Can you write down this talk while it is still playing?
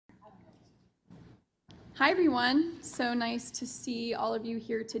Hi, everyone. So nice to see all of you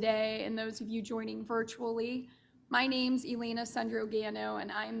here today and those of you joining virtually. My name's Elaina Sendro Gano,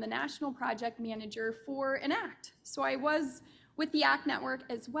 and I'm the National Project Manager for ENACT. So I was with the ACT Network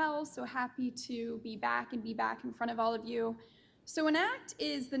as well, so happy to be back in front of all of you. So ENACT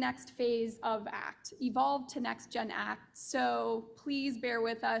is the next phase of ACT, Evolve to Next Gen ACT. So please bear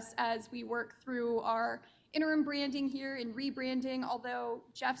with us as we work through our interim branding here and rebranding, although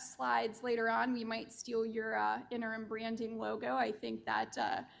Jeff's slides later on, we might steal your interim branding logo. I think that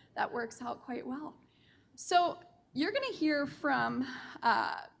that works out quite well. So you're gonna hear from,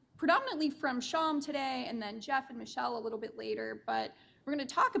 predominantly from Shyam today, and then Jeff and Michele a little bit later, but we're gonna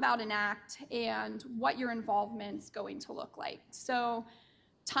talk about ENACT and what your involvement's going to look like. So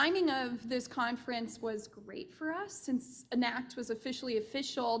timing of this conference was great for us since ENACT was officially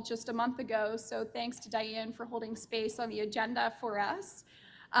official just a month ago. So thanks to Diane for holding space on the agenda for us.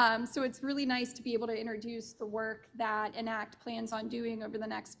 So it's really nice to be able to introduce the work that ENACT plans on doing over the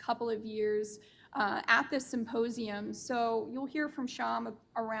next couple of years at this symposium. So you'll hear from Shyam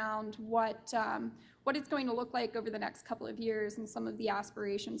around what it's going to look like over the next couple of years and some of the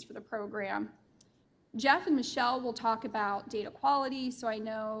aspirations for the program. Jeff and Michele will talk about data quality, so I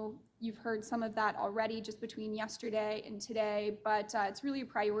know you've heard some of that already just between yesterday and today, but it's really a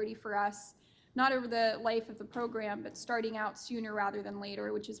priority for us, not over the life of the program, but starting out sooner rather than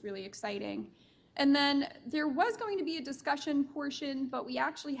later, which is really exciting. And then there was going to be a discussion portion, but we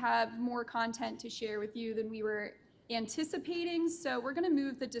actually have more content to share with you than we were anticipating, so we're going to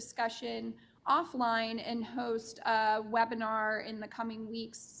move the discussion offline and host a webinar in the coming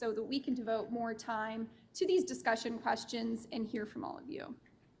weeks so that we can devote more time to these discussion questions and hear from all of you.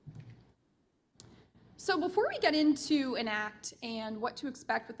 So before we get into ENACT and what to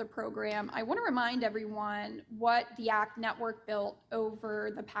expect with the program, I want to remind everyone what the ACT network built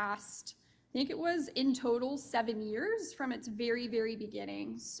over the past, I think it was in total 7 years from its very, very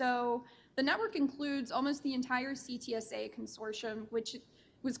beginning. So the network includes almost the entire CTSA consortium, which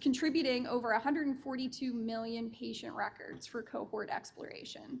was contributing over 142 million patient records for cohort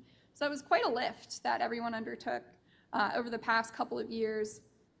exploration. So that was quite a lift that everyone undertook over the past couple of years.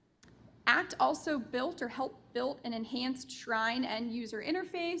 ACT also built or helped build an enhanced Shrine end user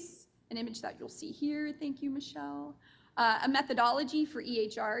interface, an image that you'll see here, thank you, Michele. A methodology for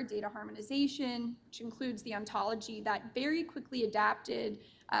EHR data harmonization, which includes the ontology that very quickly adapted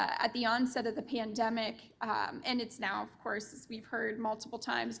at the onset of the pandemic, and it's now, of course, as we've heard multiple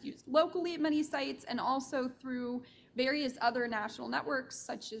times, used locally at many sites and also through various other national networks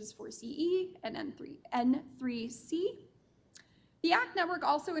such as 4CE and N3C. The ACT network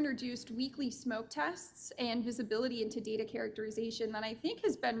also introduced weekly smoke tests and visibility into data characterization that I think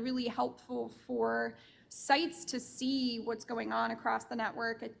has been really helpful for sites to see what's going on across the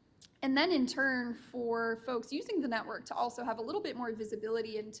network, and then in turn for folks using the network to also have a little bit more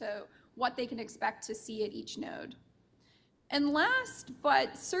visibility into what they can expect to see at each node. And last,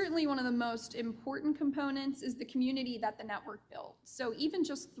 but certainly one of the most important components, is the community that the network built. So even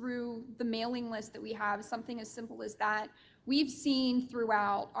just through the mailing list that we have, something as simple as that, we've seen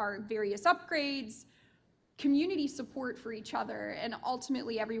throughout our various upgrades, community support for each other, and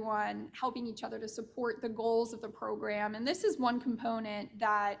ultimately everyone helping each other to support the goals of the program. And this is one component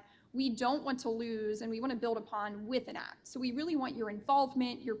that we don't want to lose and we want to build upon with ENACT. So we really want your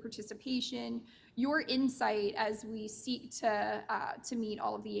involvement, your participation, your insight as we seek to meet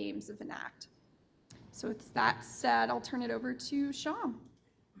all of the aims of ENACT. So with that said, I'll turn it over to Shyam.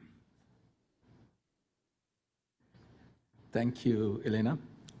 Thank you, Elaina.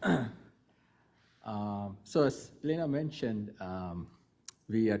 So as Elaina mentioned,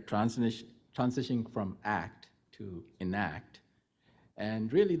 we are transitioning from ACT to ENACT.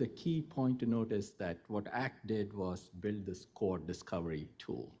 And really the key point to note is that what ACT did was build this core discovery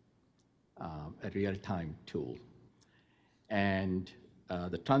tool, a real-time tool. And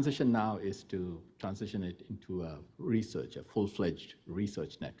the transition now is to transition it into a full-fledged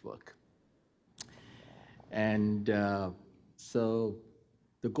research network. And so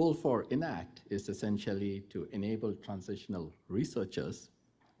the goal for ENACT is essentially to enable transitional researchers,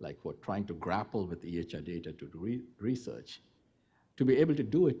 like who are trying to grapple with EHR data to do research, to be able to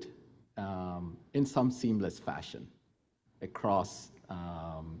do it in some seamless fashion across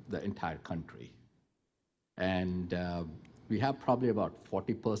the entire country. And we have probably about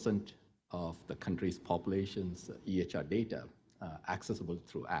 40% of the country's population's EHR data accessible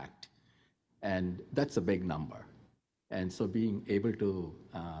through ACT. And that's a big number. And so being able to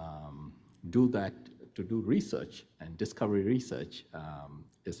do that, to do research and discovery research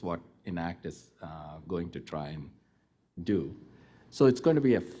is what ENACT is going to try and do. So it's going to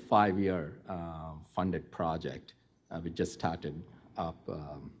be a 5-year funded project. We just started up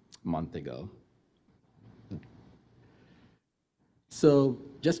a month ago. So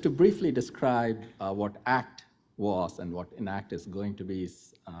just to briefly describe what ACT was and what ENACT is going to be,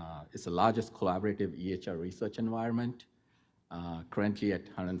 it's the largest collaborative EHR research environment, currently at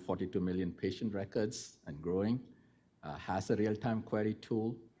 142 million patient records and growing, has a real-time query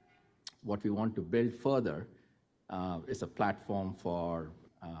tool. What we want to build further is a platform for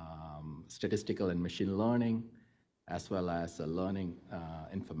statistical and machine learning, as well as a learning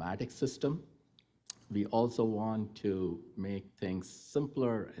informatics system. We also want to make things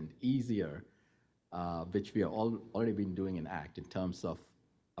simpler and easier, which we have already been doing in ACT in terms of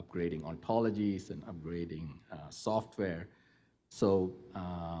upgrading ontologies and upgrading software. So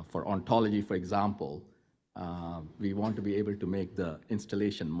for ontology, for example, we want to be able to make the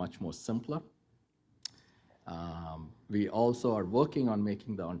installation much more simpler. We also are working on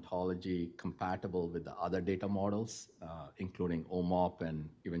making the ontology compatible with the other data models, including OMOP and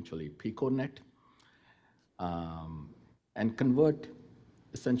eventually PicoNet, and convert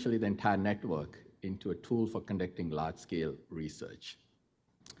essentially the entire network into a tool for conducting large-scale research.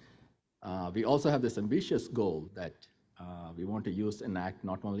 We also have this ambitious goal that we want to use ENACT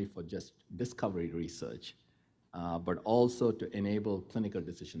not only for just discovery research, but also to enable clinical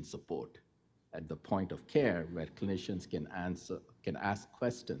decision support at the point of care, where clinicians can ask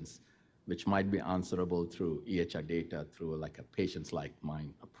questions which might be answerable through EHR data through like a patients like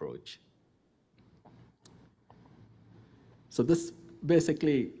mine approach. So this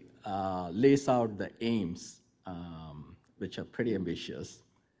basically lays out the aims, which are pretty ambitious.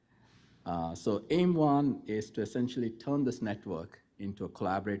 So aim 1 is to essentially turn this network into a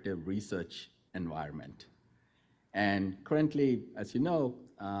collaborative research environment. And currently, as you know,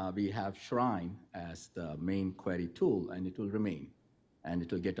 we have Shrine as the main query tool, and it will remain, and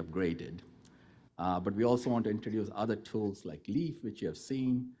it will get upgraded. But we also want to introduce other tools like Leaf, which you have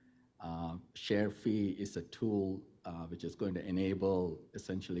seen. ShareFee is a tool which is going to enable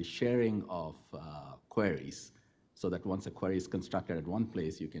essentially sharing of queries, so that once a query is constructed at one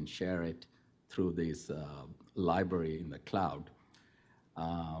place, you can share it through this library in the cloud.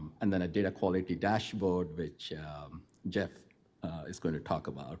 And then a data quality dashboard, which Jeff is going to talk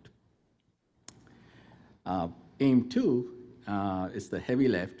about. Aim 2 is the heavy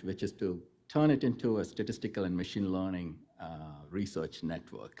lift, which is to turn it into a statistical and machine learning research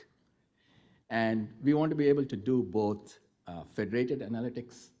network. And we want to be able to do both federated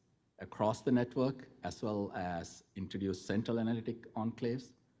analytics across the network, as well as introduce central analytic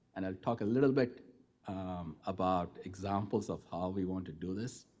enclaves. And I'll talk a little bit about examples of how we want to do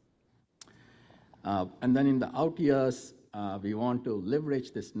this. And then in the out years, we want to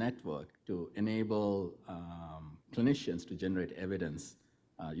leverage this network to enable clinicians to generate evidence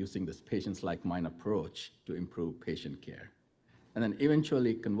using this patients like mine approach to improve patient care. And then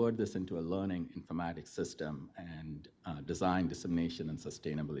eventually convert this into a learning informatics system and design, dissemination, and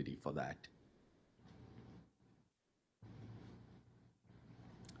sustainability for that.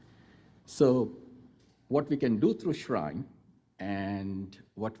 So what we can do through Shrine and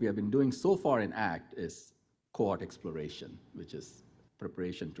what we have been doing so far in ACT is cohort exploration, which is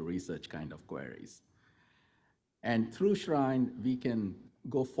preparation to research kind of queries. And through Shrine, we can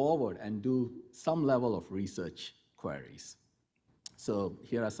go forward and do some level of research queries. So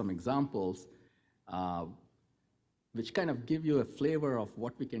here are some examples which kind of give you a flavor of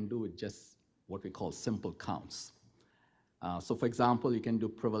what we can do with just what we call simple counts. So for example, you can do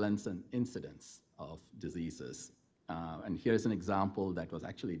prevalence and incidence of diseases. And here's an example that was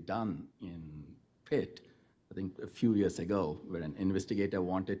actually done in Pitt, I think a few years ago, where an investigator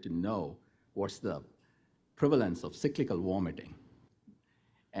wanted to know what's the prevalence of cyclical vomiting.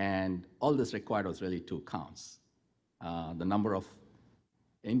 And all this required was really 2 counts. The number of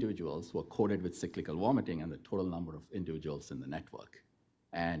individuals who were coded with cyclical vomiting and the total number of individuals in the network.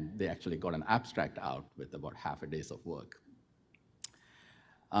 And they actually got an abstract out with about half a day's of work.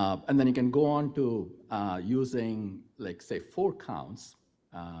 And then you can go on to using, like, say, 4 counts,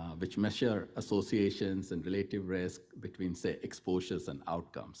 which measure associations and relative risk between, say, exposures and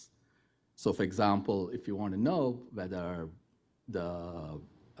outcomes. So for example, if you want to know whether the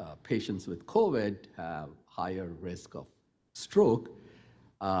patients with COVID have higher risk of stroke,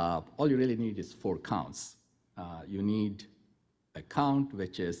 all you really need is 4 counts. You need a count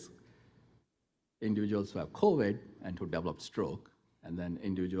which is individuals who have COVID and who developed stroke, and then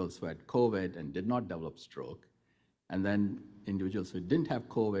individuals who had COVID and did not develop stroke, and then individuals who didn't have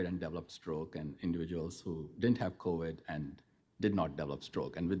COVID and developed stroke, and individuals who didn't have COVID and did not develop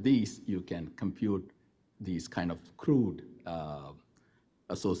stroke. And with these, you can compute these kind of crude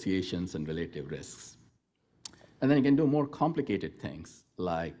associations and relative risks. And then you can do more complicated things,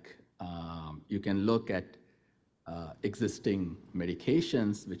 like you can look at existing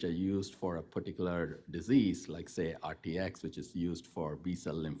medications which are used for a particular disease, like say RTX, which is used for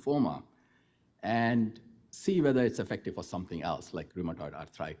B-cell lymphoma, and see whether it's effective for something else, like rheumatoid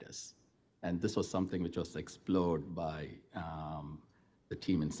arthritis. And this was something which was explored by the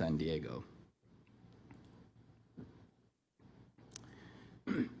team in San Diego.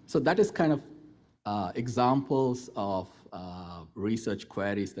 So that is kind of examples of research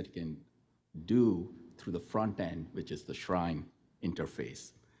queries that you can do through the front end, which is the Shrine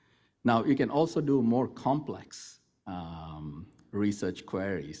interface. Now, you can also do more complex research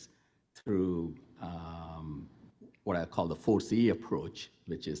queries through what I call the 4CE approach,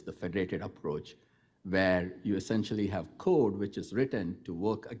 which is the federated approach, where you essentially have code which is written to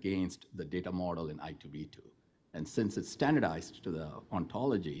work against the data model in I2B2. And since it's standardized to the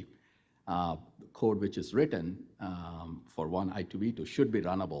ontology, code which is written for one I2B2 should be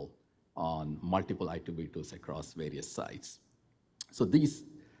runnable on multiple I2B2s across various sites. So this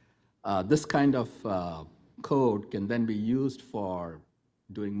kind of code can then be used for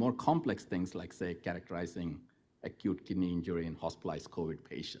doing more complex things, like say characterizing acute kidney injury in hospitalized COVID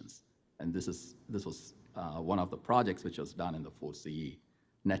patients. And this was one of the projects which was done in the 4CE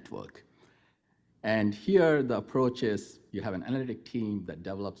network. And here the approach is you have an analytic team that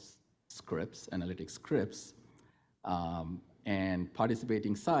develops scripts, analytic scripts, and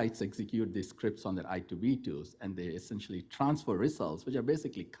participating sites execute these scripts on their I2B2s, and they essentially transfer results, which are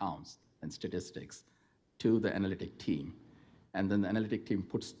basically counts and statistics, to the analytic team. And then the analytic team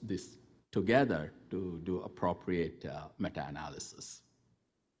puts this together to do appropriate meta-analysis.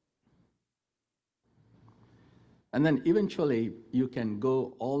 And then eventually, you can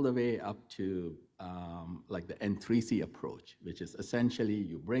go all the way up to like the N3C approach, which is essentially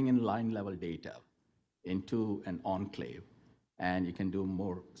you bring in line-level data into an enclave, and you can do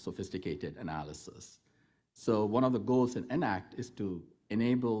more sophisticated analysis. So one of the goals in ENACT is to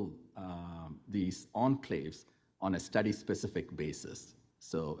enable these enclaves on a study-specific basis.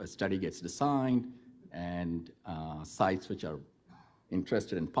 So a study gets designed, and sites which are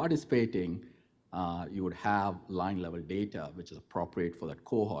interested in participating, you would have line-level data, which is appropriate for that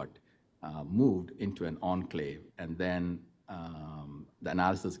cohort, moved into an enclave, and then the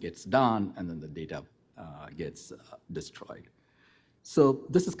analysis gets done, and then the data gets destroyed. So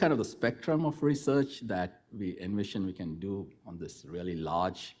this is kind of the spectrum of research that we envision we can do on this really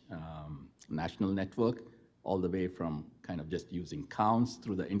large national network, all the way from kind of just using counts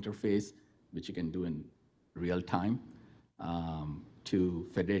through the interface, which you can do in real time, to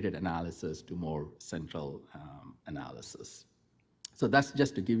federated analysis, to more central analysis. So that's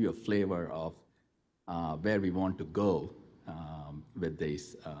just to give you a flavor of where we want to go with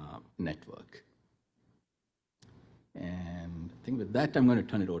this network. And I think with that, I'm going to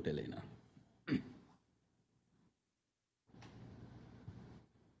turn it over to Elaina.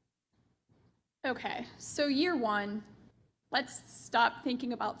 Okay, so year one, let's stop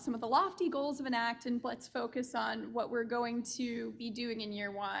thinking about some of the lofty goals of ENACT and let's focus on what we're going to be doing in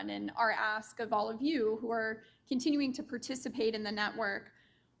year one and our ask of all of you who are continuing to participate in the network.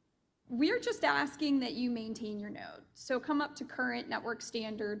 We're just asking that you maintain your node. So come up to current network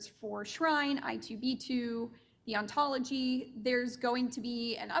standards for Shrine, I2B2, the ontology. There's going to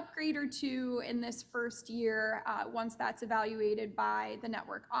be an upgrade or two in this first year once that's evaluated by the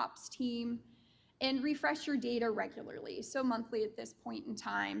network ops team. And refresh your data regularly, so monthly at this point in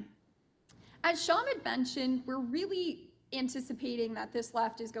time. As Shyam had mentioned, we're really anticipating that this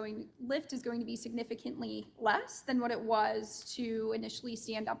lift is going to be significantly less than what it was to initially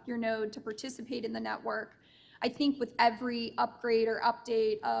stand up your node to participate in the network. I think with every upgrade or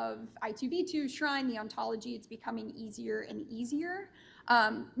update of I2B2, Shrine, the ontology, it's becoming easier and easier.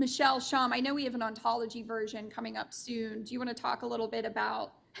 Michele, Shyam, I know we have an ontology version coming up soon. Do you want to talk a little bit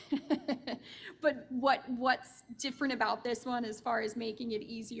about but what's different about this one as far as making it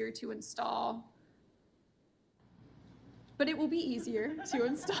easier to install? But it will be easier to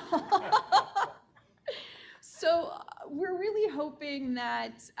install. So we're really hoping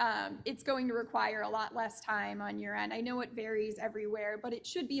that it's going to require a lot less time on your end. I know it varies everywhere, but it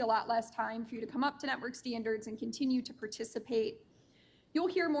should be a lot less time for you to come up to network standards and continue to participate. You'll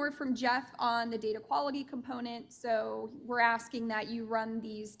hear more from Jeff on the data quality component. So we're asking that you run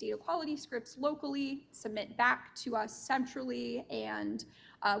these data quality scripts locally, submit back to us centrally, and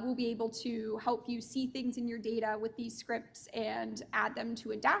we'll be able to help you see things in your data with these scripts and add them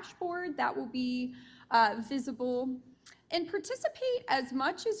to a dashboard that will be visible. And participate as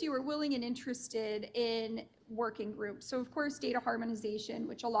much as you are willing and interested in working group. So of course, data harmonization,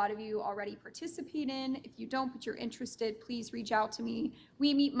 which a lot of you already participate in. If you don't, but you're interested, please reach out to me.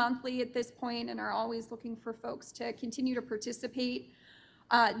 We meet monthly at this point and are always looking for folks to continue to participate.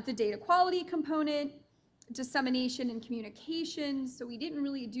 The data quality component, dissemination and communication. So we didn't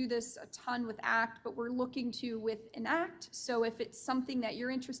really do this a ton with ACT, but we're looking to with ENACT. So if it's something that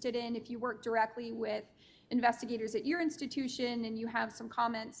you're interested in, if you work directly with investigators at your institution and you have some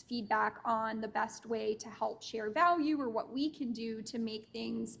comments, feedback on the best way to help share value or what we can do to make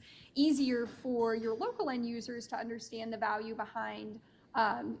things easier for your local end users to understand the value behind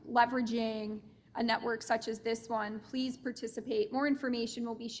leveraging a network such as this one, please participate. More information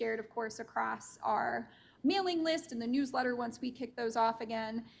will be shared, of course, across our mailing list and the newsletter once we kick those off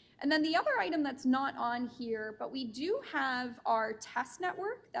again. And then the other item that's not on here, but we do have our test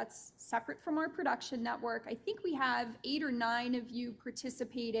network that's separate from our production network. I think we have 8 or 9 of you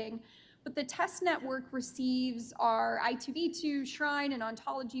participating, but the test network receives our I2V2, Shrine, and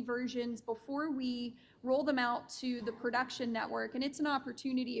Ontology versions before we roll them out to the production network. And it's an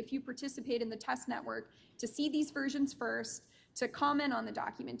opportunity, if you participate in the test network, to see these versions first, to comment on the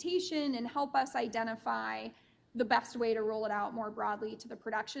documentation and help us identify the best way to roll it out more broadly to the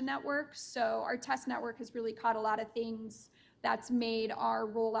production network. So our test network has really caught a lot of things that's made our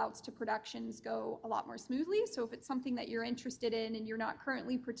rollouts to productions go a lot more smoothly. So if it's something that you're interested in and you're not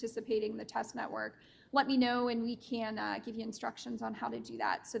currently participating in the test network, let me know and we can give you instructions on how to do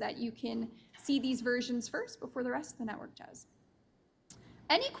that so that you can see these versions first before the rest of the network does.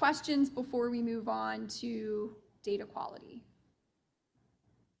 Any questions before we move on to data quality?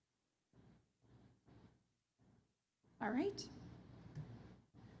 All right.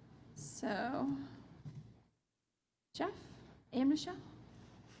 So, Jeff and Michele.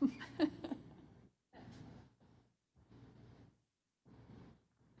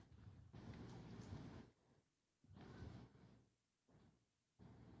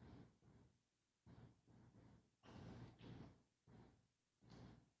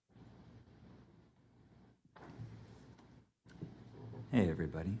 Hey,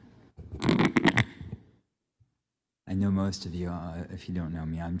 everybody. I know most of you, if you don't know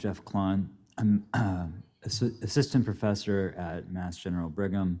me, I'm Jeff Klann. I'm assistant professor at Mass General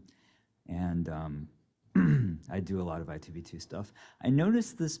Brigham, and I do a lot of I2B2 stuff. I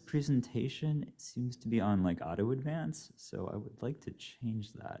noticed this presentation seems to be on like auto advance, so I would like to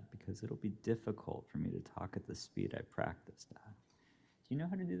change that because it'll be difficult for me to talk at the speed I practiced at. Do you know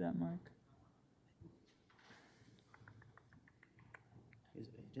how to do that, Mark? Is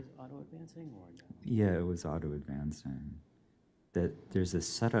it auto-advancing or no? Yeah, it was auto-advancing. There's a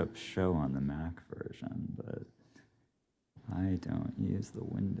setup show on the Mac version, but I don't use the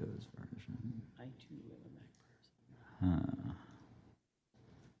Windows version. I too am a Mac person.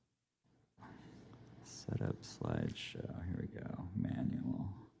 Setup slideshow. Here we go. Manual.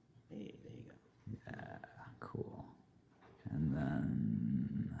 Hey, there you go. Yeah, cool. And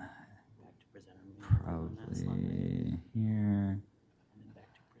then Back to presenter mode. probably here. And then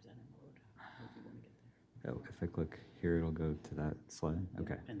back to presenter mode. If you want to get there. Oh, if I click here, it'll go to that slide.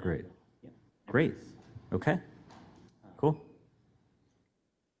 Okay, And then great. Yep. Great. Okay. Cool.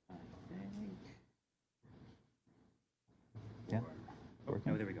 I think. Yeah. Oh,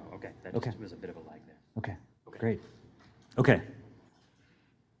 no, there we go. Okay. That Okay. just was a bit of a lag there. Okay. Okay. Great. Okay.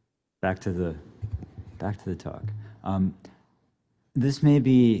 Back to the talk. This may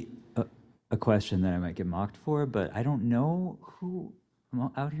be a question that I might get mocked for, but I don't know who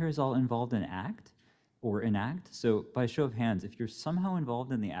out here is all involved in ACT or ENACT. So by show of hands, if you're somehow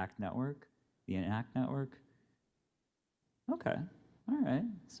involved in the ACT network, the ENACT network, okay, all right,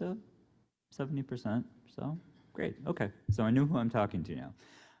 so 70%, so great, okay. So I know who I'm talking to now.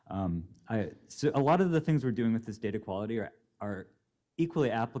 So a lot of the things we're doing with this data quality are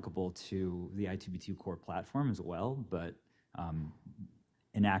equally applicable to the I2B2 core platform as well, but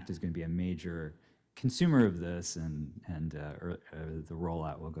ENACT is going to be a major consumer of this, and the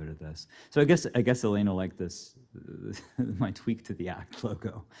rollout will go to this. So I guess Elaina liked this, my tweak to the ACT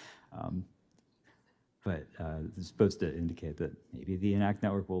logo. But it's supposed to indicate that maybe the ENACT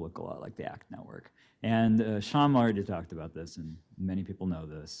network will look a lot like the ACT network. And Shyam already talked about this, and many people know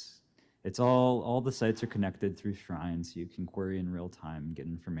this. It's all the sites are connected through Shrine, so you can query in real time and get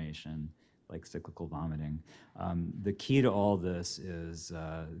information like cyclical vomiting. The key to all this is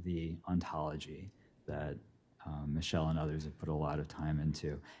the ontology that Michele and others have put a lot of time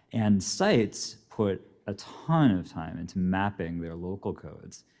into. And sites put a ton of time into mapping their local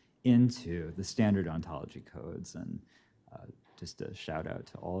codes into the standard ontology codes. And just a shout out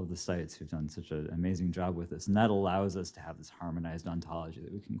to all of the sites who've done such an amazing job with this. And that allows us to have this harmonized ontology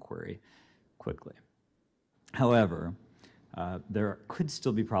that we can query quickly. However, there could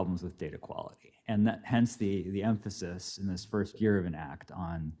still be problems with data quality, and that, hence the emphasis in this first year of ENACT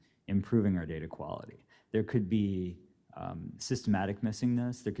on improving our data quality. There could be systematic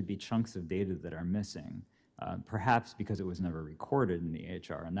missingness. There could be chunks of data that are missing, perhaps because it was never recorded in the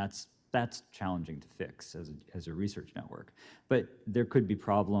EHR, and that's challenging to fix as a research network. But there could be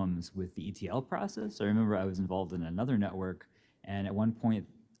problems with the ETL process. I remember I was involved in another network, and at one point,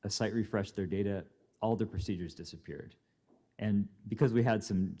 a site refreshed their data, all the procedures disappeared. And because we had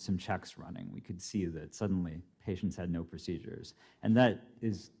some checks running, we could see that suddenly patients had no procedures. And that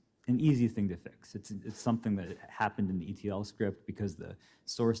is an easy thing to fix. It's something that happened in the ETL script because the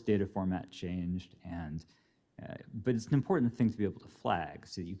source data format changed. But it's an important thing to be able to flag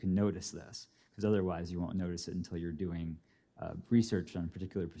so that you can notice this, because otherwise you won't notice it until you're doing research on a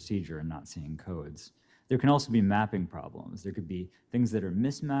particular procedure and not seeing codes. There can also be mapping problems. There could be things that are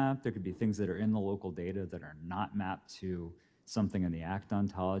mismapped. There could be things that are in the local data that are not mapped to something in the ACT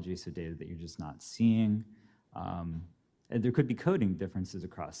ontology, so data that you're just not seeing. And there could be coding differences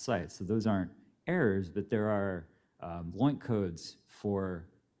across sites. So those aren't errors, but there are LOINC codes for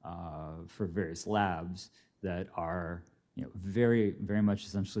various labs that are very, very much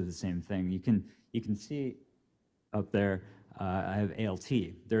essentially the same thing. You can see up there, I have ALT.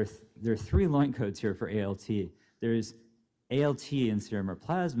 There are 3 LOINC codes here for ALT. There's ALT in serum or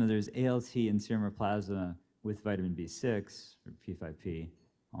plasma. There's ALT in serum or plasma with vitamin B6 or P5P,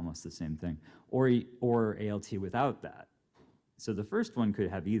 almost the same thing, or ALT without that. So the first one could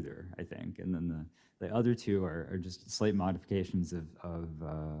have either, I think, and then the other 2 are just slight modifications of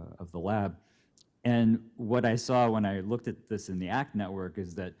the lab. And what I saw when I looked at this in the ACT network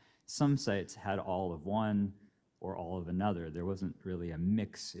is that some sites had all of one or all of another. There wasn't really a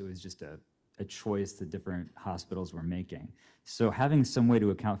mix. It was just a choice that different hospitals were making. So having some way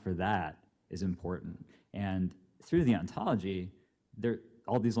to account for that is important. And through the ontology,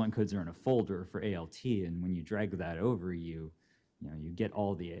 all these LOINC codes are in a folder for ALT, and when you drag that over, you get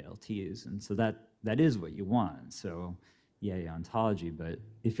all the ALTs, and so that is what you want. So yeah, ontology, but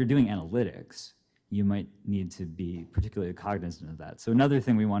if you're doing analytics, you might need to be particularly cognizant of that. So another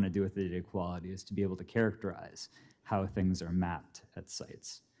thing we want to do with the data quality is to be able to characterize how things are mapped at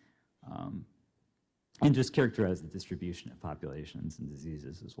sites, and just characterize the distribution of populations and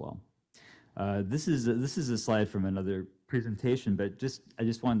diseases as well. This is a slide from another presentation, but I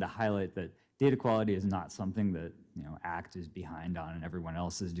just wanted to highlight that data quality is not something that ACT is behind on and everyone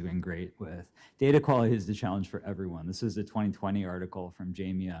else is doing great with. Data quality is the challenge for everyone. This is a 2020 article from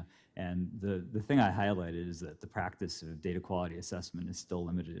JAMIA, and the thing I highlighted is that the practice of data quality assessment is still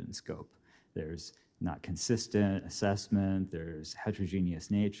limited in scope. There's not consistent assessment, there's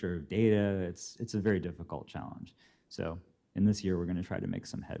heterogeneous nature of data. It's a very difficult challenge. So in this year, we're going to try to make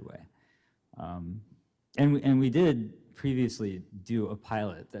some headway. And we did previously do a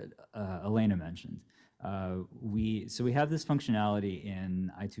pilot that Elaina mentioned. So we have this functionality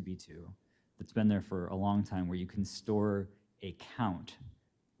in I2B2 that's been there for a long time where you can store a count.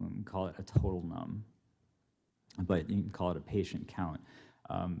 We call it a total num, but you can call it a patient count.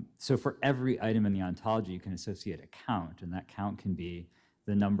 So for every item in the ontology, you can associate a count, and that count can be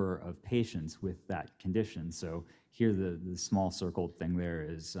the number of patients with that condition. So here the small circled thing there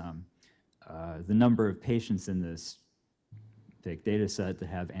is the number of patients in this big data set that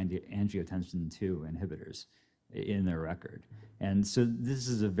have angiotensin II inhibitors in their record. And so this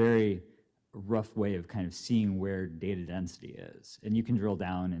is a very rough way of kind of seeing where data density is. And you can drill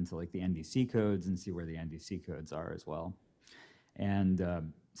down into like the NDC codes and see where the NDC codes are as well. And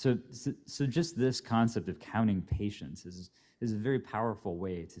so just this concept of counting patients is a very powerful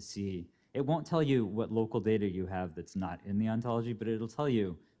way to see. It won't tell you what local data you have that's not in the ontology, but it'll tell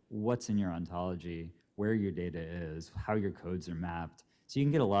you what's in your ontology, where your data is, how your codes are mapped. So you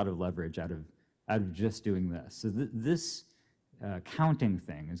can get a lot of leverage out of just doing this. So this counting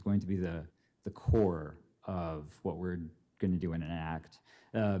thing is going to be the core of what we're going to do in ENACT.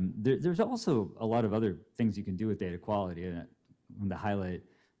 There's also a lot of other things you can do with data quality. And I want to highlight,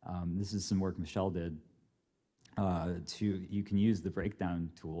 this is some work Michele did. You can use the breakdown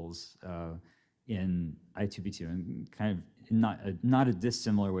tools in I2B2 and kind of not a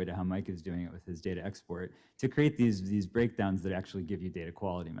dissimilar way to how Mike is doing it with his data export to create these breakdowns that actually give you data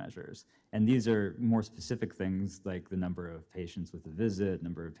quality measures. And these are more specific things like the number of patients with a visit,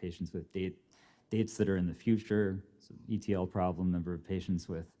 number of patients with dates that are in the future, so ETL problem, number of patients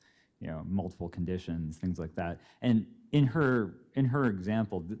with multiple conditions, things like that. And in her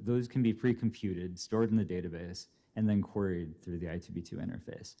example, those can be pre-computed, stored in the database, and then queried through the I2B2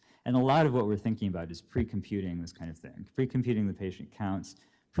 interface. And a lot of what we're thinking about is pre-computing this kind of thing, pre-computing the patient counts,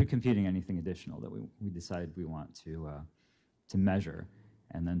 pre-computing anything additional that we decide we want to measure,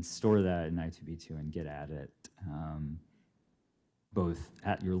 and then store that in I2B2 and get at it both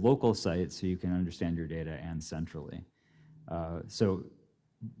at your local site so you can understand your data and centrally. So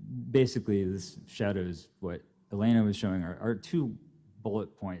basically this shadows what Elaina was showing. Our 2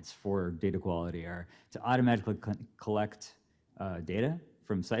 bullet points for data quality are to automatically collect data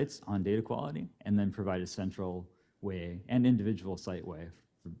from sites on data quality, and then provide a central way and individual site way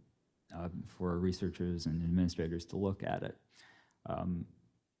for researchers and administrators to look at it.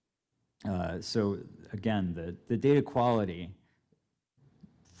 So again, the data quality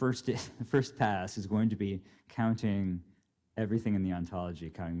first pass is going to be counting everything in the ontology,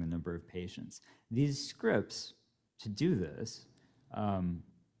 counting the number of patients. These scripts to do this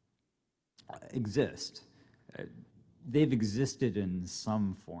exist. They've existed in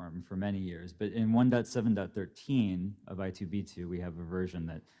some form for many years, but in 1.7.13 of I2B2, we have a version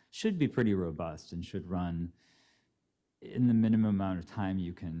that should be pretty robust and should run in the minimum amount of time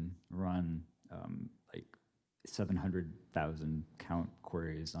you can run like 700,000 count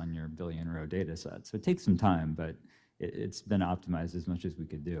queries on your billion-row data set. So it takes some time, but it's been optimized as much as we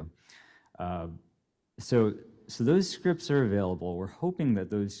could do. So those scripts are available. We're hoping that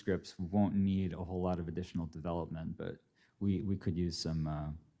those scripts won't need a whole lot of additional development, but we could use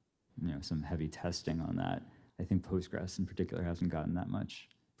some some heavy testing on that. I think Postgres in particular hasn't gotten that much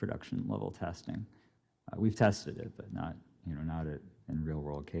production level testing. We've tested it, but not in real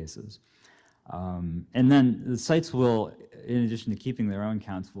world cases. And then the sites will, in addition to keeping their own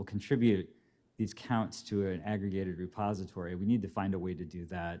counts, will contribute these counts to an aggregated repository. We need to find a way to do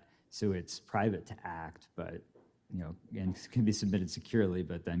that so it's private to ACT, but and can be submitted securely,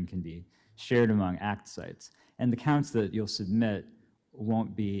 but then can be shared among ACT sites. And the counts that you'll submit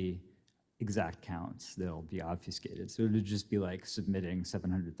won't be exact counts. They'll be obfuscated. So it'll just be like submitting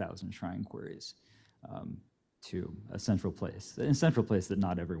 700,000 shrine queries to a central place. A central place that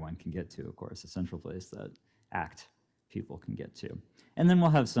not everyone can get to, of course, a central place that ACT people can get to. And then we'll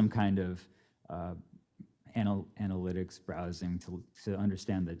have some kind of analytics browsing to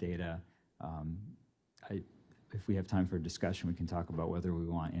understand the data. If we have time for a discussion, we can talk about whether we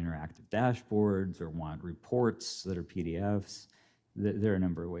want interactive dashboards or want reports that are PDFs. There are a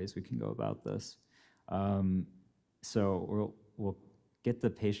number of ways we can go about this. So we'll get the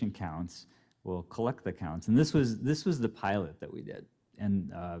patient counts, we'll collect the counts, and this was the pilot that we did.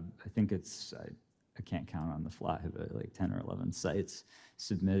 And I think it's, I can't count on the fly, but like 10 or 11 sites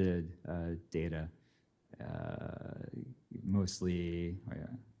submitted data, mostly,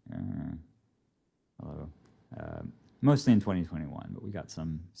 mostly in 2021, but we got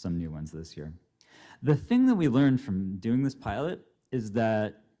some new ones this year. The thing that we learned from doing this pilot is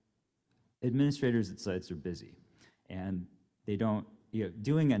that administrators at sites are busy, and they don't,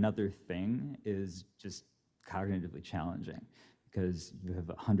 doing another thing is just cognitively challenging because you have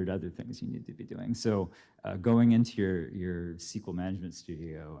 100 other things you need to be doing. So going into your SQL Management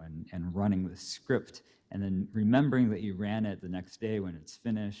Studio and running the script, and then remembering that you ran it the next day when it's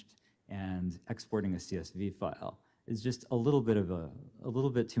finished, and exporting a CSV file is just a little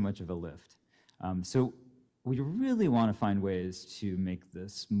bit too much of a lift. So we really want to find ways to make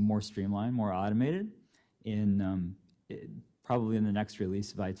this more streamlined, more automated. Probably in the next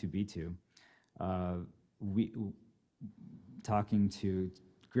release of I2B2, talking to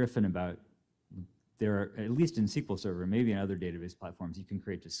Griffin about, there are, at least in SQL Server, maybe in other database platforms, you can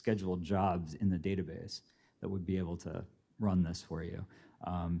create just scheduled jobs in the database that would be able to run this for you.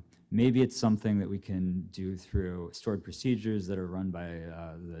 Maybe it's something that we can do through stored procedures that are run by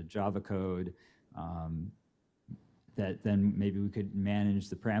the Java code, that then maybe we could manage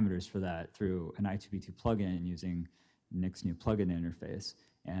the parameters for that through an I2B2 plugin using Nick's new plugin interface.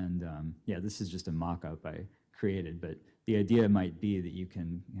 And yeah, this is just a mock-up I created, but the idea might be that you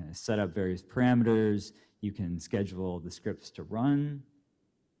can set up various parameters, you can schedule the scripts to run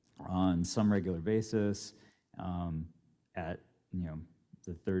on some regular basis at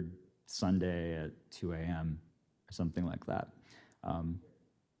the third Sunday at 2 a.m. or something like that.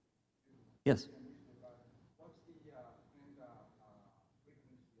 Yes? What's the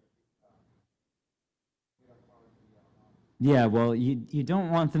Yeah, well, you don't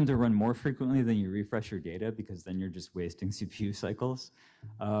want them to run more frequently than you refresh your data, because then you're just wasting CPU cycles.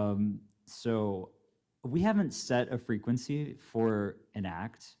 So we haven't set a frequency for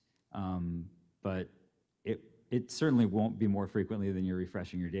ENACT, but it certainly won't be more frequently than you're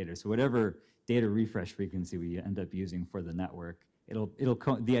refreshing your data. So whatever data refresh frequency we end up using for the network,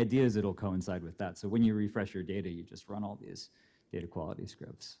 the idea is it'll coincide with that. So when you refresh your data, you just run all these data quality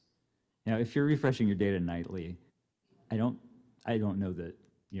scripts. Now, if you're refreshing your data nightly, I don't know that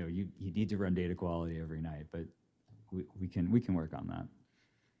you need to run data quality every night, but we can work on that.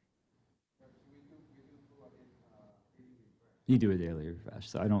 You do a daily refresh,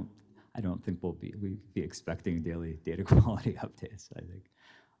 so I don't think we'll be expecting daily data quality updates. I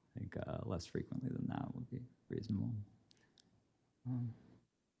think less frequently than that would be reasonable.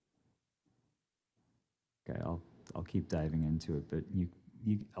 Okay, I'll keep diving into it, but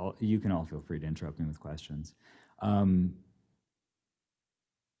you can all feel free to interrupt me with questions.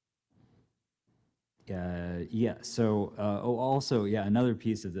 Yeah. So also, another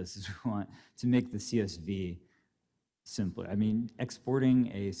piece of this is we want to make the CSV simpler. I mean,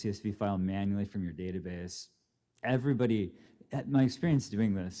 exporting a CSV file manually from your database, my experience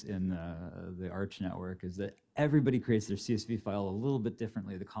doing this in the Arch network is that everybody creates their CSV file a little bit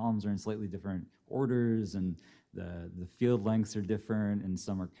differently. The columns are in slightly different orders, and the field lengths are different, and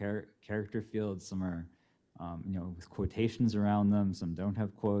some are character fields, some are with quotations around them, some don't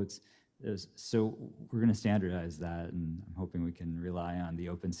have quotes. So we're going to standardize that, and I'm hoping we can rely on the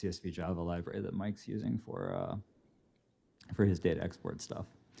open CSV Java library that Mike's using for his data export stuff.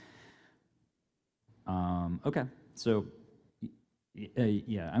 Okay, so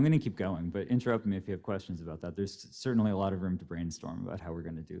yeah, I'm going to keep going, but interrupt me if you have questions about that. There's certainly a lot of room to brainstorm about how we're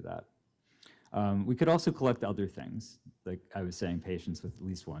going to do that. We could also collect other things, like I was saying, patients with at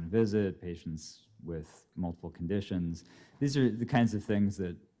least one visit, patients with multiple conditions. These are the kinds of things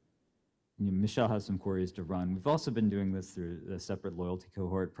that Michele has some queries to run. We've also been doing this through a separate loyalty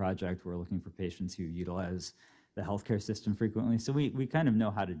cohort project. We're looking for patients who utilize the healthcare system frequently. So we kind of know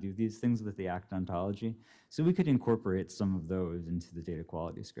how to do these things with the ACT ontology. So we could incorporate some of those into the data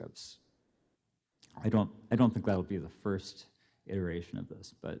quality scripts. I don't think that'll be the first iteration of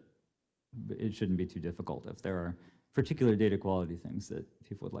this, but it shouldn't be too difficult if there are particular data quality things that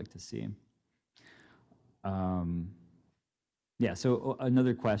people would like to see. Yeah, so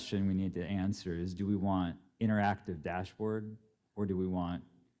another question we need to answer is, do we want interactive dashboard, or do we want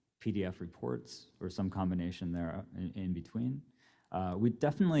PDF reports, or some combination there in between? We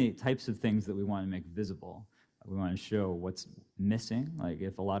definitely types of things that we want to make visible. We want to show what's missing. Like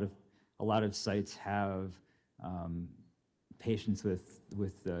if a lot of sites have patients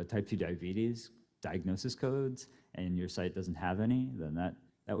with type 2 diabetes diagnosis codes, and your site doesn't have any, then that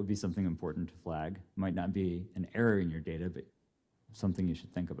would be something important to flag. Might not be an error in your data, but something you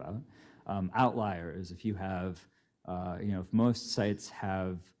should think about. Outliers, if you have, if most sites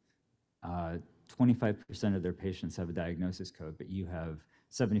have 25% of their patients have a diagnosis code, but you have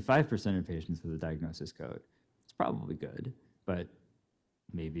 75% of patients with a diagnosis code, it's probably good, but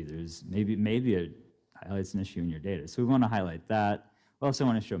maybe it highlights an issue in your data. So we want to highlight that. We also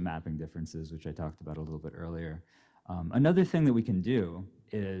want to show mapping differences, which I talked about a little bit earlier. Another thing that we can do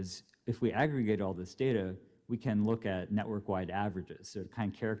is, if we aggregate all this data, we can look at network-wide averages. So to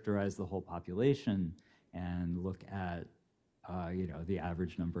kind of characterize the whole population and look at the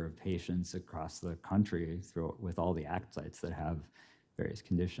average number of patients across the country with all the ACT sites that have various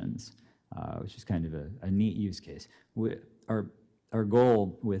conditions, which is kind of a neat use case. Our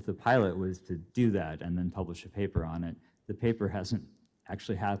goal with the pilot was to do that and then publish a paper on it. The paper hasn't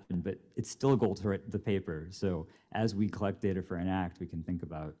actually happened, but it's still a goal to write the paper. So as we collect data for ENACT, we can think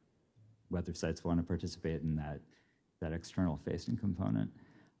about whether sites want to participate in that external facing component.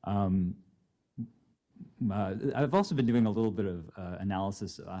 I've also been doing a little bit of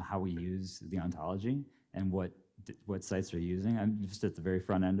analysis on how we use the ontology and what sites are using. I'm just at the very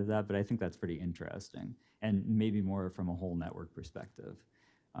front end of that, but I think that's pretty interesting, and maybe more from a whole network perspective.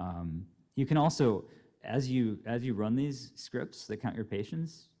 You can also, as you run these scripts that count your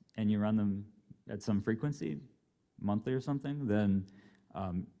patients, and you run them at some frequency, monthly or something, then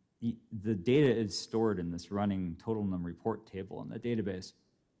the data is stored in this running total num report table in the database.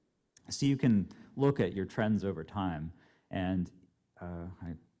 So you can look at your trends over time, and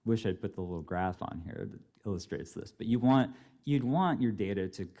I wish I'd put the little graph on here that illustrates this, but you'd want your data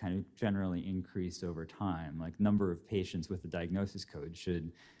to kind of generally increase over time. Like number of patients with the diagnosis code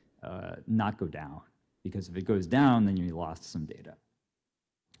should not go down, because if it goes down, then you lost some data.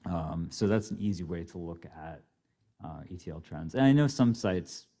 So that's an easy way to look at ETL trends. And I know some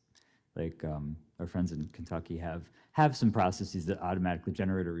sites, like our friends in Kentucky, have some processes that automatically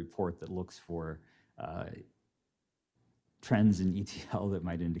generate a report that looks for trends in ETL that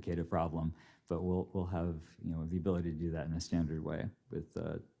might indicate a problem. But we'll have the ability to do that in a standard way with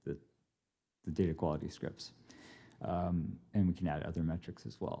the data quality scripts, and we can add other metrics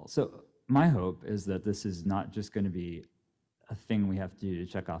as well. So my hope is that this is not just going to be a thing we have to do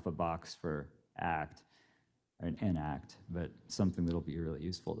to check off a box for ACT or ENACT, but something that'll be really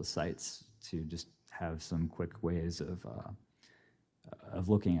useful to sites to just have some quick ways of of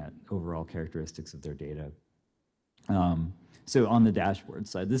looking at overall characteristics of their data. So on the dashboard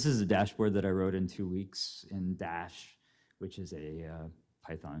side, this is a dashboard that I wrote in 2 weeks in Dash, which is a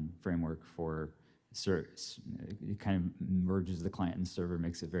Python framework for it kind of merges the client and server,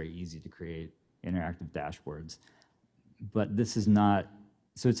 makes it very easy to create interactive dashboards. But this is not,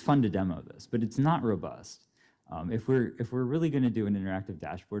 so it's fun to demo this, but it's not robust. If we're really going to do an interactive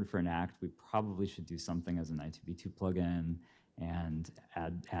dashboard for ENACT, we probably should do something as an I2B2 plugin and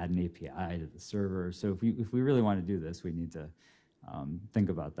add an API to the server. So if we really want to do this, we need to think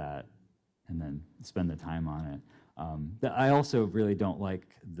about that and then spend the time on it. I also really don't like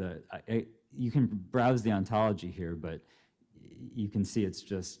you can browse the ontology here, but you can see it's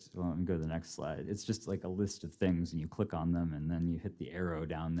just, well, let me go to the next slide. It's just like a list of things, and you click on them, and then you hit the arrow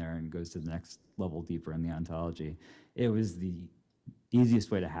down there and it goes to the next level deeper in the ontology. It was the easiest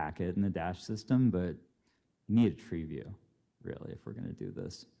way to hack it in the Dash system, but you need a tree view, really, if we're going to do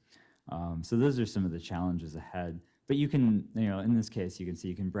this. So those are some of the challenges ahead. But you can, in this case, you can see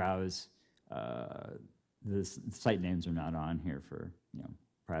you can browse. The site names are not on here for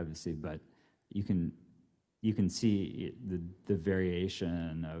privacy, but you can see the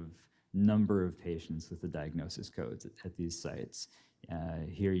variation of number of patients with the diagnosis codes at these sites.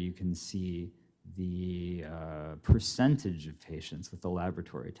 Here you can see the percentage of patients with the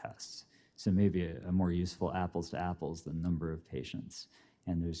laboratory tests. So maybe a more useful apples to apples than number of patients.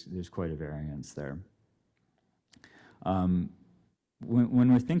 And there's quite a variance there. When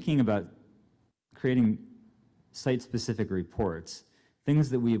we're thinking about creating site-specific reports,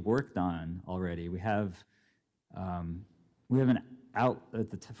 things that we've worked on already, we have from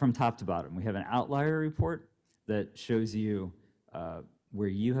top to bottom, we have an outlier report that shows you where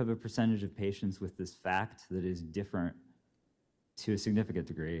you have a percentage of patients with this fact that is different to a significant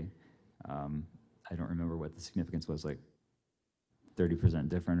degree. I don't remember what the significance was, like 30%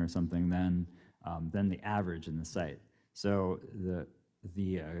 different or something than the average in the site. So the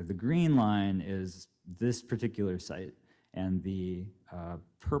green line is this particular site, and the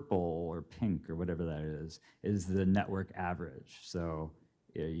purple or pink or whatever that is the network average. So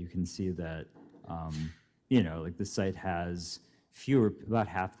you can see that like the site has about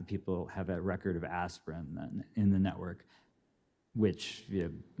half the people have a record of aspirin than in the network, which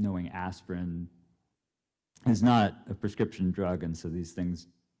knowing aspirin is not a prescription drug, and so these things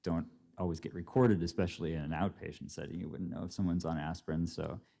don't always get recorded, especially in an outpatient setting. You wouldn't know if someone's on aspirin,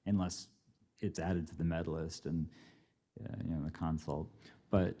 so unless it's added to the med list and the consult.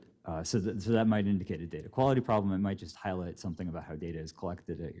 But so that might indicate a data quality problem. It might just highlight something about how data is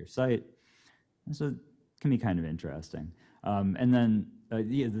collected at your site. And so it can be kind of interesting. And then the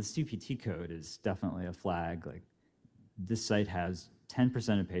CPT code is definitely a flag. Like this site has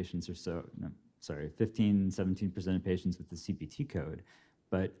 10% of patients or so, 17% of patients with the CPT code,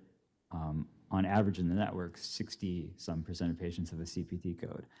 but on average in the network, 60-some% of patients have a CPT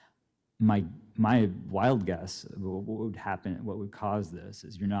code. My wild guess, what would happen, what would cause this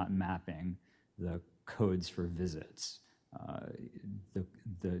is you're not mapping the codes for visits, the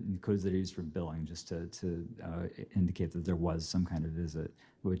codes that are used for billing, just to indicate that there was some kind of visit,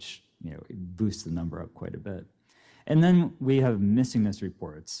 which boosts the number up quite a bit. And then we have missingness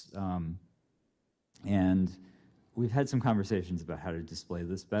reports, and we've had some conversations about how to display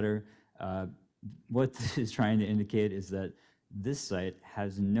this better. What this is trying to indicate is that this site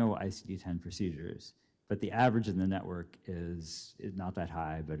has no ICD-10 procedures, but the average in the network is not that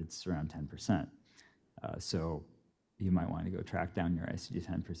high, but it's around 10%. So you might want to go track down your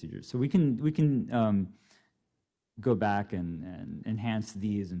ICD-10 procedures. So we can go back and enhance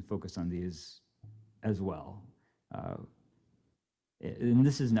these and focus on these as well. And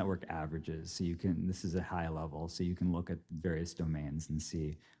this is network averages, so this is a high level, so you can look at various domains and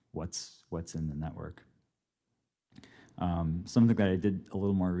see what's in the network. Something that I did a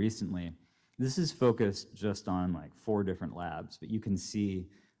little more recently, this is focused just on like 4 different labs, but you can see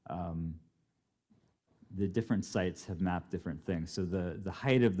the different sites have mapped different things. So the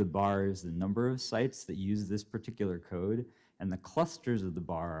height of the bar is the number of sites that use this particular code, and the clusters of the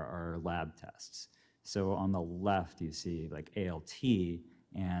bar are lab tests. So on the left, you see like ALT,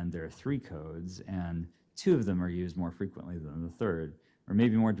 and there are 3 codes, and 2 of them are used more frequently than the third. Or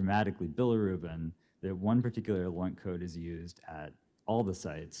maybe more dramatically, bilirubin, that one particular LOINC code is used at all the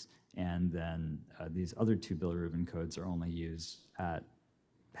sites, and then these other 2 bilirubin codes are only used at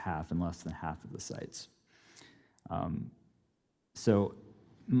half and less than half of the sites. So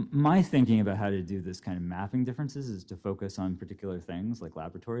my thinking about how to do this kind of mapping differences is to focus on particular things like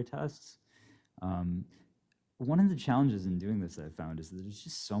laboratory tests. One of the challenges in doing this that I found is that there's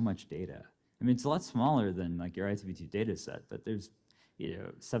just so much data. I mean, it's a lot smaller than like your I2B2 data set, but there's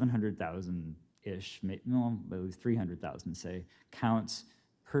 700,000-ish, well, at least 300,000, say, counts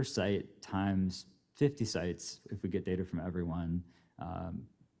per site times 50 sites if we get data from everyone,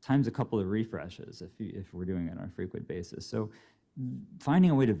 times a couple of refreshes if we're doing it on a frequent basis. So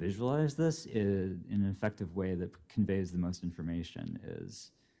finding a way to visualize this in an effective way that conveys the most information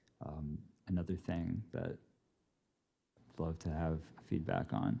is another thing that I'd love to have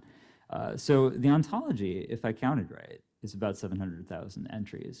feedback on. So the ontology, if I counted right, is about 700,000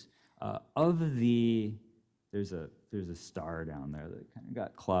 entries. There's a star down there that kind of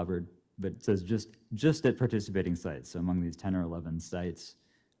got clobbered, but it says just at participating sites. So among these 10 or 11 sites,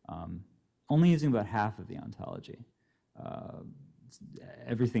 only using about half of the ontology.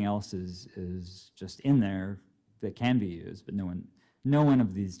 Everything else is just in there that can be used, but no one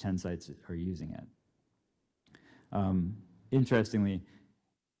of these 10 sites are using it. Interestingly,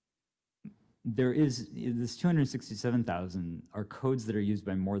 there is this 267,000 are codes that are used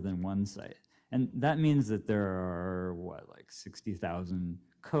by more than one site. And that means that there are, what, like 60,000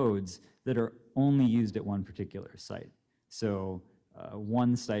 codes that are only used at one particular site. So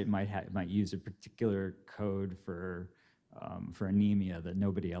one site might use a particular code for anemia that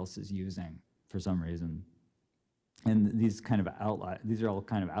nobody else is using for some reason. And these are all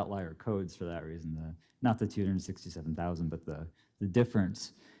kind of outlier codes for that reason. Not the 267,000, but the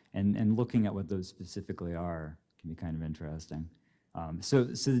difference. And looking at what those specifically are can be kind of interesting. So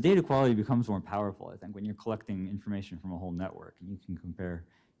the data quality becomes more powerful, I think, when you're collecting information from a whole network and you can compare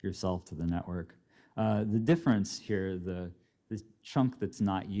yourself to the network. The difference here, the chunk that's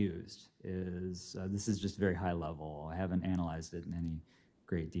not used is, this is just very high level. I haven't analyzed it in any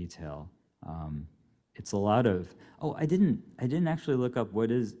great detail. It's a lot of, oh, I didn't actually look up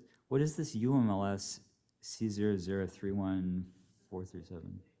what is this UMLS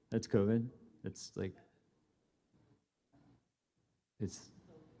C0031437? That's COVID? It's like, it's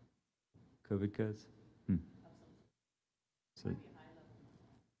COVID codes? So,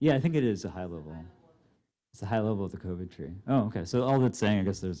 yeah, I think it is a high level. It's a high level of the COVID tree. Oh, okay. So all that's saying, I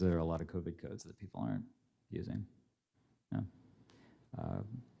guess there are a lot of COVID codes that people aren't using. No.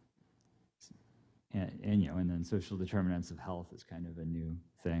 And then social determinants of health is kind of a new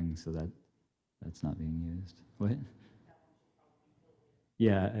thing, so that's not being used. What?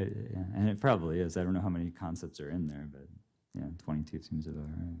 Yeah, and it probably is. I don't know how many concepts are in there, but yeah, 22 seems about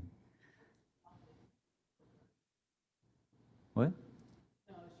right. What? No,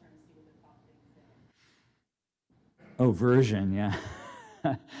 I was trying to see what the top things there. Oh, version, yeah.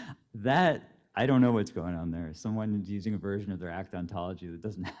 That, I don't know what's going on there. Someone's using a version of their ACT ontology that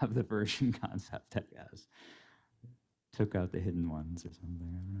doesn't have the version concept, I guess. Took out the hidden ones or something,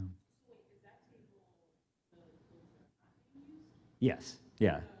 I don't know. So wait, is that table the codes that are not being used? Yes,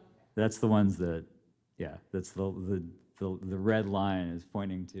 yeah. Oh, okay. That's the ones that, yeah, that's the red line is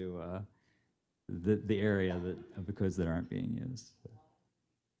pointing to the area of the codes that aren't being used. So,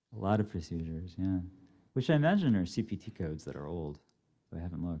 a lot of procedures, yeah. Which I imagine are CPT codes that are old, but I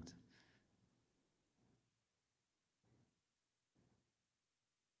haven't looked.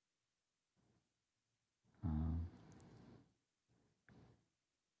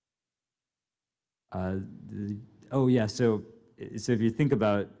 Oh yeah, so if you think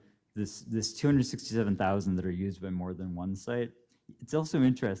about this 267,000 that are used by more than one site, it's also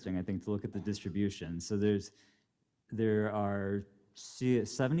interesting, I think, to look at the distribution. So there are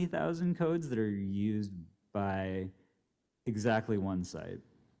 70,000 codes that are used by exactly one site,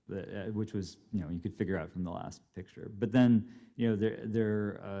 which was, you could figure out from the last picture. But then,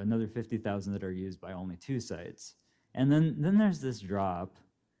 there are another 50,000 that are used by only two sites. And then there's this drop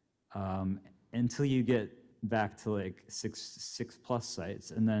until you get back to like six plus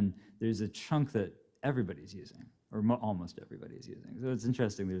sites, and then there's a chunk that everybody's using, or almost everybody's using. So it's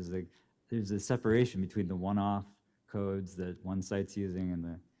interesting. There's a separation between the one-off codes that one site's using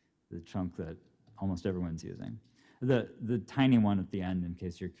and the chunk that almost everyone's using. The tiny one at the end, in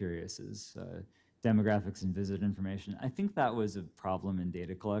case you're curious, is demographics and visit information. I think that was a problem in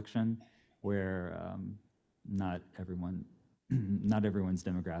data collection, where not everyone's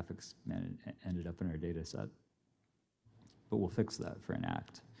demographics ended up in our data set. But we'll fix that for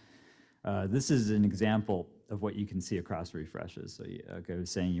ENACT. This is an example of what you can see across refreshes. So I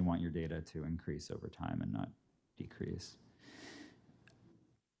was saying you want your data to increase over time and not decrease.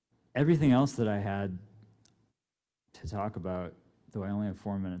 Everything else that I had to talk about, though I only have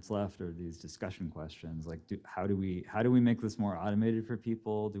 4 minutes left, are these discussion questions. Like, how do we make this more automated for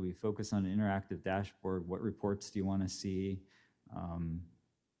people? Do we focus on an interactive dashboard? What reports do you want to see?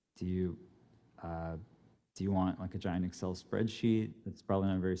 Do you want like a giant Excel spreadsheet? That's probably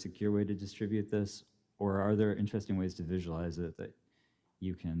not a very secure way to distribute this. Or are there interesting ways to visualize it that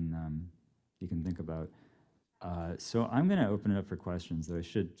you can think about. So I'm going to open it up for questions, though I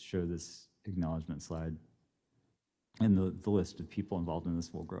should show this acknowledgement slide. And the list of people involved in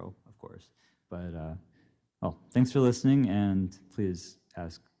this will grow, of course. But, well, thanks for listening, and please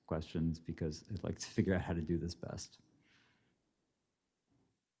ask questions because I'd like to figure out how to do this best.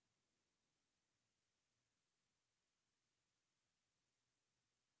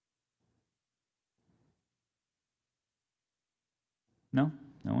 No?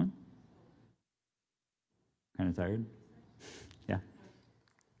 No one? Kind of tired? Yeah.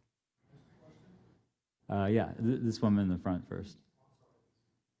 Yeah, this woman in the front first.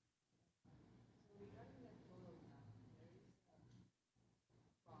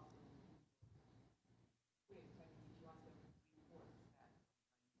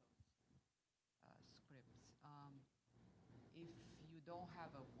 Scripts. If you don't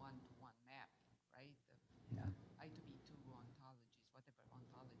have a one-to-one mapping, right? Yeah. I2B2 ontologies, whatever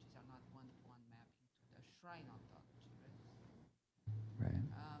ontologies are not one-to-one mapping to the Shrine ontology, right? Right.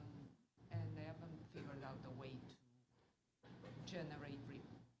 And they haven't figured out a way to generate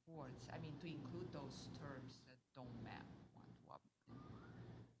reports. I mean, to include those terms that don't map one-to-one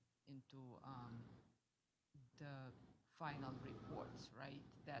into the final reports, right?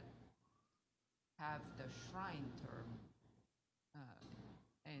 That have the Shrine term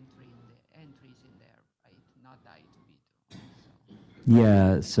entries in there, right? Not the I2B2. So.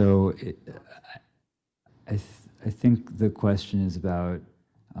 Yeah, so I think the question is about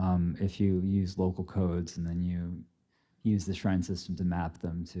if you use local codes and then you use the Shrine system to map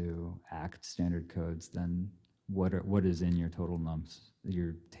them to ACT standard codes, then what is in your total nums,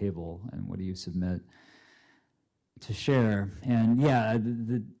 your table, and what do you submit to share? And yeah,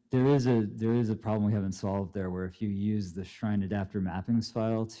 there is a problem we haven't solved there, where if you use the Shrine adapter mappings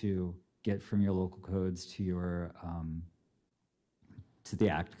file to get from your local codes to your to the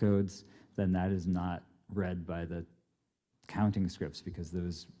ACT codes, then that is not read by the counting scripts because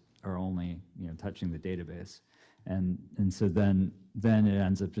those are only touching the database, and so then it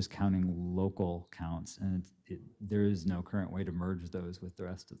ends up just counting local counts, and there is no current way to merge those with the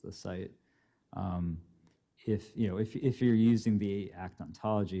rest of the site. If you're using the ACT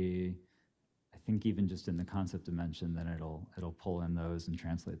ontology, I think even just in the concept dimension, then it'll pull in those and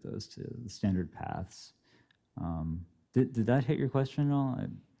translate those to the standard paths. Did that hit your question at all? Yeah.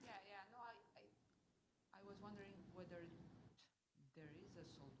 No, I was wondering whether there is a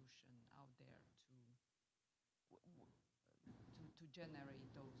solution out there to generate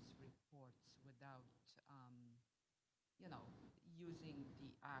those reports without, using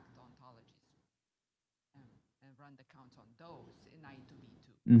the ACT ontologies and run the counts on those in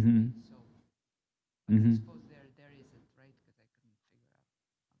I2B2. Mm-hmm. Right? So I suppose there isn't, right? Because I couldn't figure out.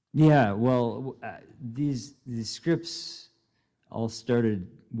 Yeah, well, these scripts all started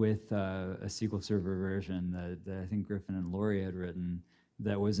with a SQL Server version that I think Griffin and Laurie had written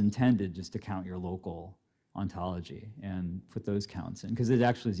that was intended just to count your local ontology and put those counts in, because it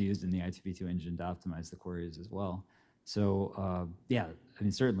actually is used in the I2B2 engine to optimize the queries as well. So yeah, I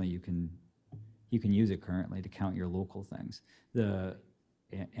mean, certainly you can use it currently to count your local things.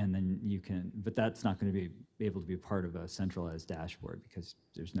 And then you can, but that's not going to be able to be part of a centralized dashboard because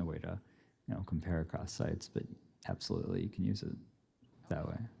there's no way to, compare across sites. But absolutely, you can use it that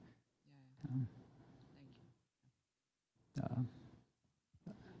way. Yeah.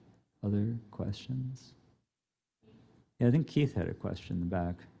 Thank you. Other questions? Yeah, I think Keith had a question in the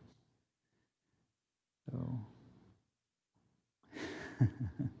back. So.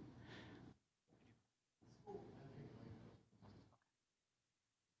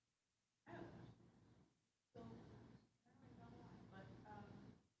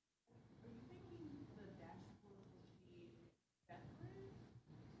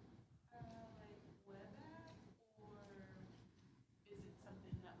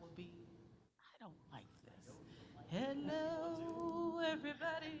 Hello,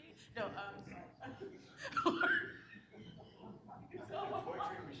 everybody. No,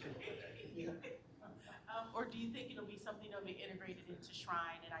 or do you think it'll be something that'll be integrated into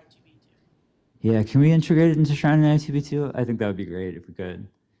Shrine and I2B2? Yeah, can we integrate it into Shrine and I2B2? I think that would be great if we could.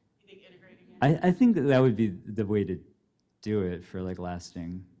 You think integrating it? I think that would be the way to do it for like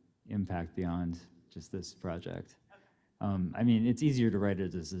lasting impact beyond just this project. Okay. I mean, it's easier to write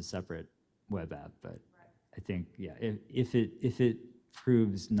it as a separate web app, but I think, yeah, if it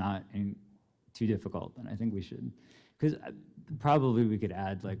proves not too difficult, then I think we should, because probably we could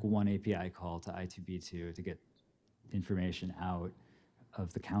add like one API call to I2B2 to get information out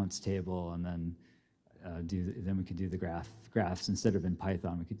of the counts table, and then then we could do the graphs instead of in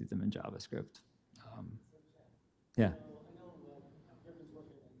Python. We could do them in JavaScript. Yeah. So I know Griffin's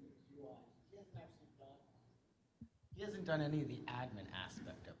he hasn't done any of the admin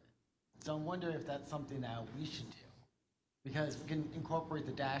aspect of it. So I'm wondering if that's something that we should do. Because we can incorporate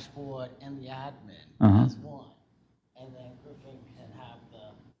the dashboard and the admin as one. And then Griffin can have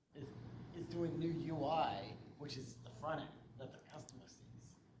is doing new UI, which is the front end that the customer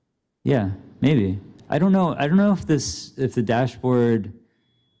sees. Yeah, maybe. I don't know. I don't know if the dashboard,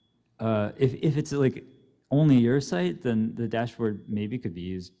 if it's like only your site, then the dashboard maybe could be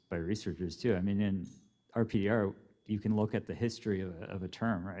used by researchers too. I mean, in RPDR, you can look at the history of a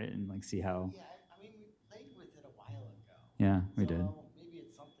term, right, and like see how. Yeah, I mean, we played with it a while ago. Yeah, we did. So maybe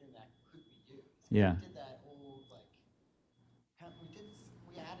it's something that could be used. Yeah. We did that old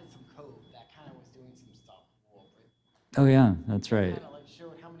we added some code that kind of was doing some stuff for it. Oh yeah, that's right. Kind of like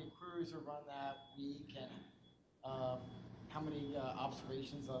showed how many queries were run that week and how many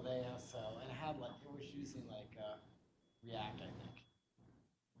observations are there. So and it had it was using React, I think.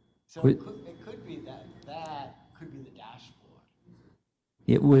 So it could be that could be the dashboard.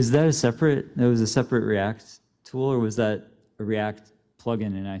 Was that a separate? That was a separate React tool, or was that a React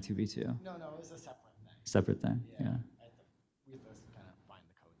plugin in I2B2? No, it was a separate thing. Separate thing. Yeah. We have to kind of find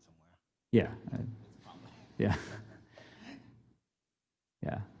the code somewhere. Yeah. It's probably. Yeah.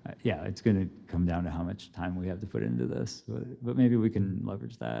 Yeah, it's going to come down to how much time we have to put into this, but maybe we can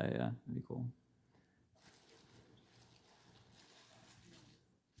leverage that. Yeah, that'd be cool.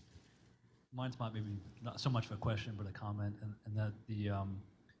 Mine's maybe not so much of a question, but a comment, and that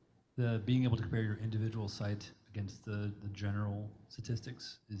the being able to compare your individual site against the general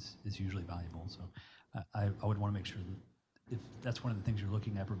statistics is usually valuable. So I would want to make sure that if that's one of the things you're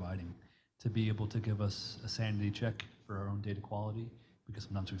looking at providing, to be able to give us a sanity check for our own data quality, because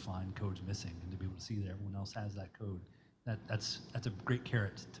sometimes we find codes missing, and to be able to see that everyone else has that code, that's a great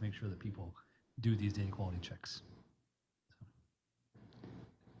carrot to make sure that people do these data quality checks.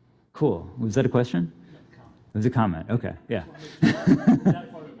 Cool. Was that a question? No, comment. It was a comment. Okay. Yeah.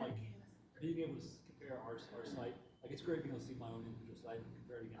 That part of being able to compare our site, it's great being able to see my own individual site and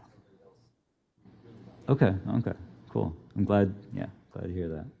compare it against everybody else. Really Okay. Cool. I'm glad. Yeah, glad to hear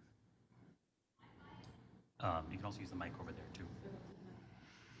that. You can also use the mic over there too.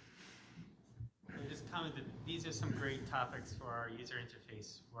 Just comment that these are some great topics for our user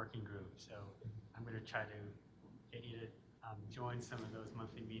interface working group. So I'm going to try to get you to join some of those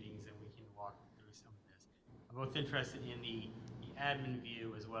monthly meetings, and we can walk through some of this. I'm both interested in the admin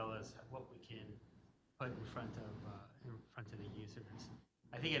view as well as what we can put in front of the users.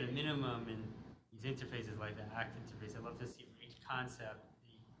 I think at a minimum in these interfaces like the ACT interface, I'd love to see for each concept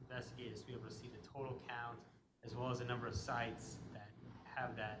the investigators be able to see the total count as well as the number of sites that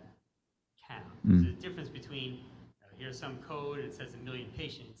have that count. There's a difference between here's some code, it says 1 million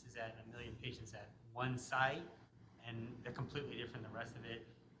patients. Is that 1 million patients at one site? And they're completely different than the rest of it,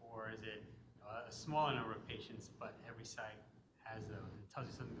 or is it a smaller number of patients, but every site has those? It tells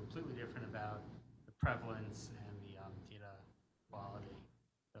you something completely different about the prevalence and the data quality.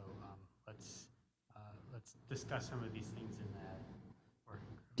 So let's discuss some of these things in that working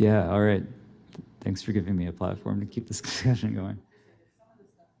group. Yeah. All right. Thanks for giving me a platform to keep this discussion going. Some of the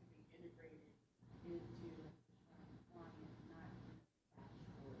stuff can be integrated into client, not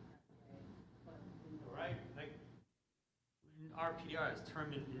dashboard that way, but right. Like in RPDR, it's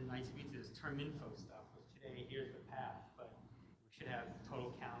term in I2B2, there's term info stuff. Which today, here's the path, but we should have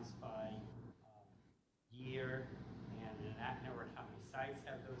total counts by year and in an act network, how many sites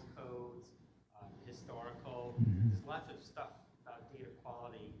have those codes, historical. There's lots of stuff about data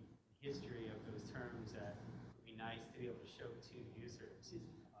quality, history of those terms that would be nice to be able to show to users.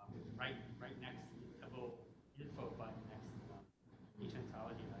 Right next to a little info button next to each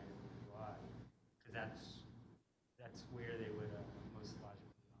ontology item in the UI, because that's where they would most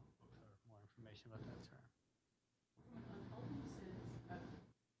logically look for more information about that term. from an ontology sense,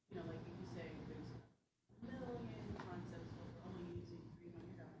 like if you say there's 1 million concepts, but we're only using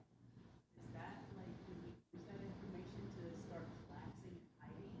 300 of them, is that do we use that information to start collapsing and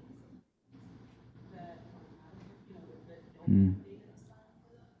hiding that are not, that don't have data assigned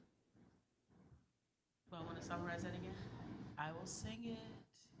to them? Well, I want to summarize that again. I will sing it.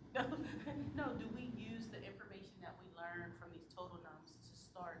 No, do we use the information that we learn from these total nums to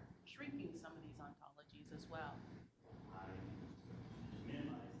start shrinking some of these ontologies as well?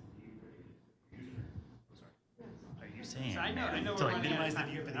 Are you saying? So I know to we're running out minimize of the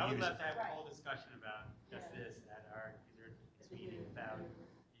time, view for but the I would user. love to have a whole discussion about just this at our user meeting about,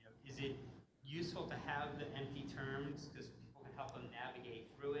 is it useful to have the empty terms because people can help them navigate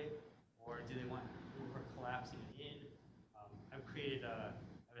through it, or do they want we're collapsing it in? I've created I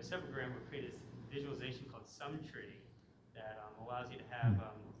have a separate program where I created this visualization called SumTree that allows you to have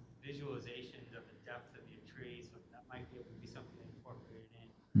visualizations of the depth of your trees with might be able to be something to incorporate in.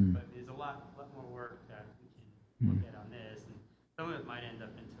 Mm. But there's a lot more work that we can look at on this, and some of it might end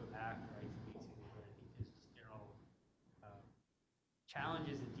up into ACT, right, to me too, but I think there's just general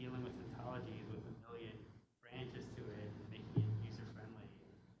challenges in dealing with ontologies with a million branches to it and making it user-friendly,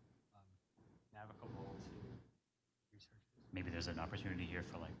 navigable to researchers. Maybe there's an opportunity here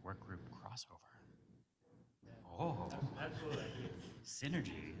for like work group crossover. Oh, Absolutely.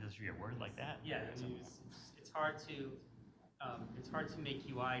 synergy. Is there a word like that? Yeah, I mean, it's hard to make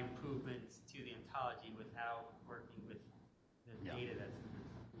UI improvements to the ontology without working with the Yeah. data that's in it.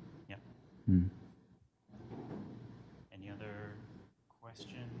 Yep. Mm. Any other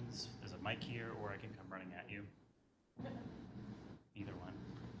questions? There's a mic here, or I can come running at you. Either one.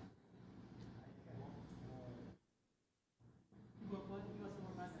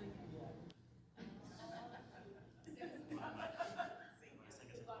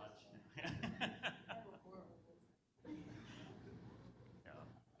 Yeah.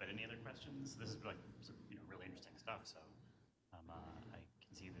 But any other questions? This is like some, really interesting stuff. So I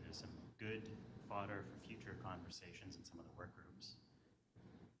can see that there's some good fodder for future conversations in some of the work groups.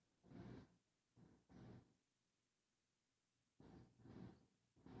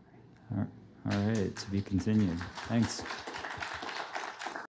 All right, to be continued. Thanks.